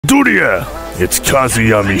Dorya, it's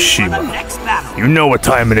Kazuya Mishima. You know what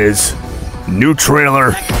time it is. New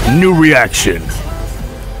trailer, new reaction.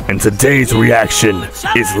 And today's reaction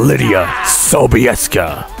is Lidia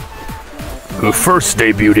Sobieska, who first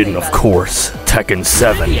debuted in, of course, Tekken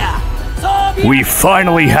 7. We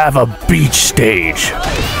finally have a beach stage,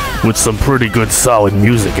 with some pretty good solid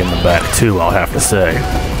music in the back too, I'll have to say.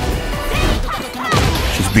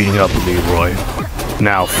 She's beating up Leroy,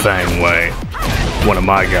 now Fang Wei, one of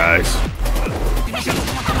my guys.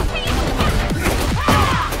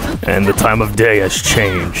 And the time of day has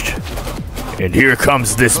changed. And here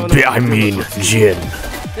comes this Jin.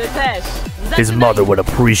 His mother would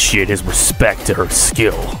appreciate his respect to her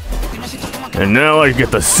skill. And now I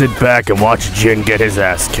get to sit back and watch Jin get his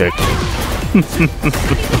ass kicked.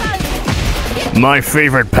 My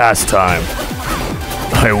favorite pastime.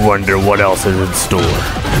 I wonder what else is in store.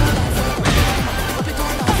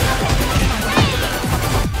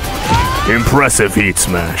 Impressive heat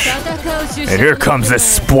smash. And here comes this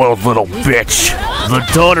spoiled little bitch. The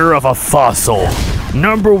daughter of a fossil.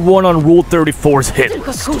 #1 on Rule 34's hit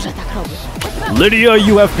list. Lidia,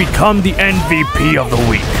 you have become the MVP of the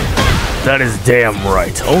week. That is damn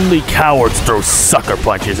right. Only cowards throw sucker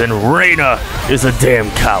punches, and Reina is a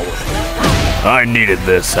damn coward. I needed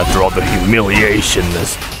this after all the humiliation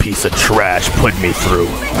this piece of trash put me through.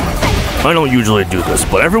 I don't usually do this,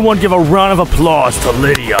 but everyone give a round of applause to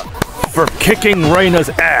Lidia for kicking Reina's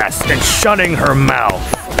ass and shutting her mouth.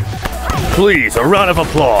 Please, a round of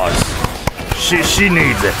applause. She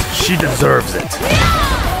needs it. She deserves it.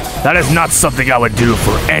 That is not something I would do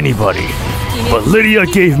for anybody. But Lidia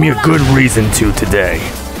gave me a good reason to today.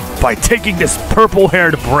 By taking this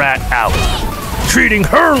purple-haired brat out. Treating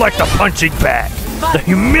her like the punching bag. The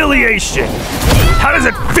humiliation. How does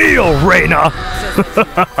it feel, Reina?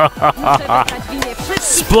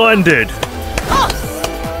 Splendid.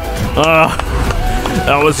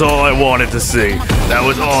 That was all I wanted to see. That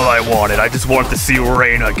was all I wanted. I just wanted to see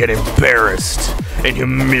Reina get embarrassed and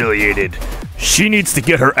humiliated. She needs to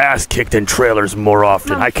get her ass kicked in trailers more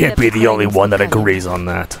often. I can't be the only one that agrees on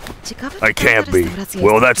that. I can't be.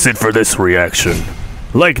 Well, that's it for this reaction.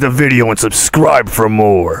 Like the video and subscribe for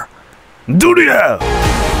more. Dorya!